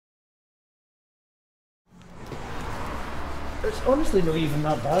It's honestly not even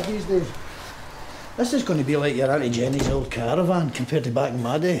that bad these days. This is going to be like your Auntie Jenny's old caravan compared to back in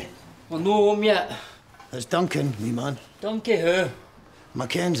my day. We're no home yet. It's Duncan, wee man. Donkey who?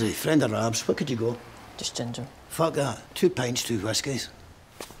 Mackenzie, friend of Rab's. What could you go? Just ginger. Fuck that. 2 pints, 2 whiskies.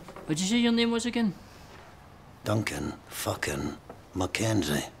 What'd you say your name was again? Duncan fucking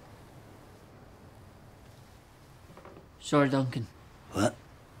Mackenzie. Sorry, Duncan. What?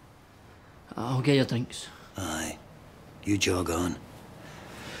 I'll get your drinks. Aye. You jog on.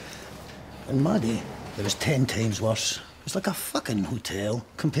 In my day, it was 10 times worse. It's like a fucking hotel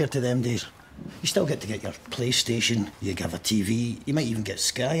compared to them days. You still get to get your PlayStation, you have a TV, you might even get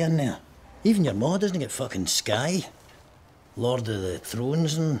Sky in there. Even your ma doesn't get fucking Sky. Lord of the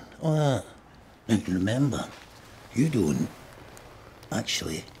Thrones and all that. Now, remember, you don't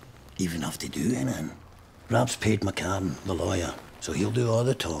actually even have to do anything. Rab's paid McCardie, the lawyer, so he'll do all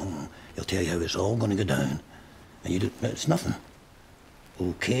the talking. He'll tell you how it's all going to go down. And you do, it's nothing.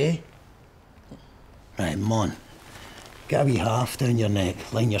 Okay? Right, come on. Get a wee half down your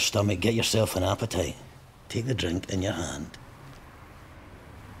neck, line your stomach, get yourself an appetite. Take the drink in your hand.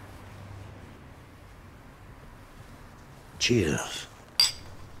 Cheers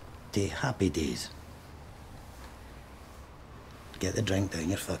to happy days. Get the drink down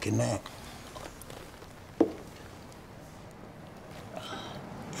your fucking neck.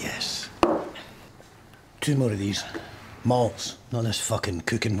 Yes. 2 more of these. Malts, not this fucking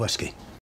cooking whiskey.